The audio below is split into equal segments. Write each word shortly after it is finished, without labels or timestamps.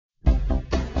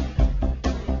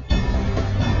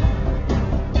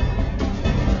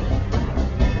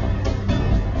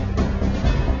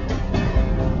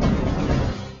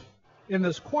In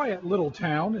this quiet little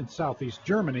town in southeast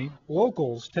Germany,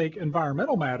 locals take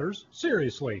environmental matters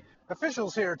seriously.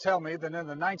 Officials here tell me that in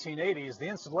the 1980s, the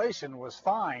installation was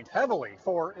fined heavily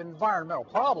for environmental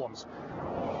problems,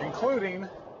 including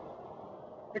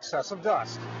excessive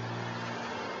dust.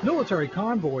 Military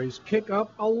convoys kick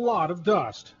up a lot of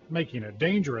dust, making it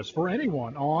dangerous for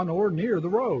anyone on or near the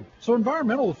road. So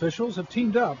environmental officials have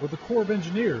teamed up with the Corps of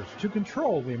Engineers to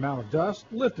control the amount of dust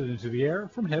lifted into the air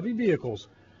from heavy vehicles.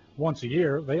 Once a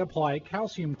year, they apply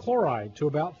calcium chloride to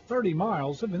about 30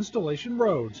 miles of installation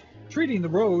roads. Treating the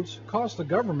roads costs the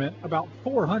government about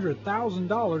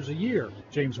 $400,000 a year.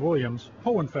 James Williams,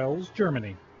 Hohenfels,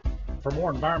 Germany. For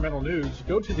more environmental news,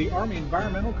 go to the Army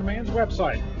Environmental Command's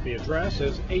website. The address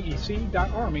is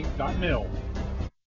aec.army.mil.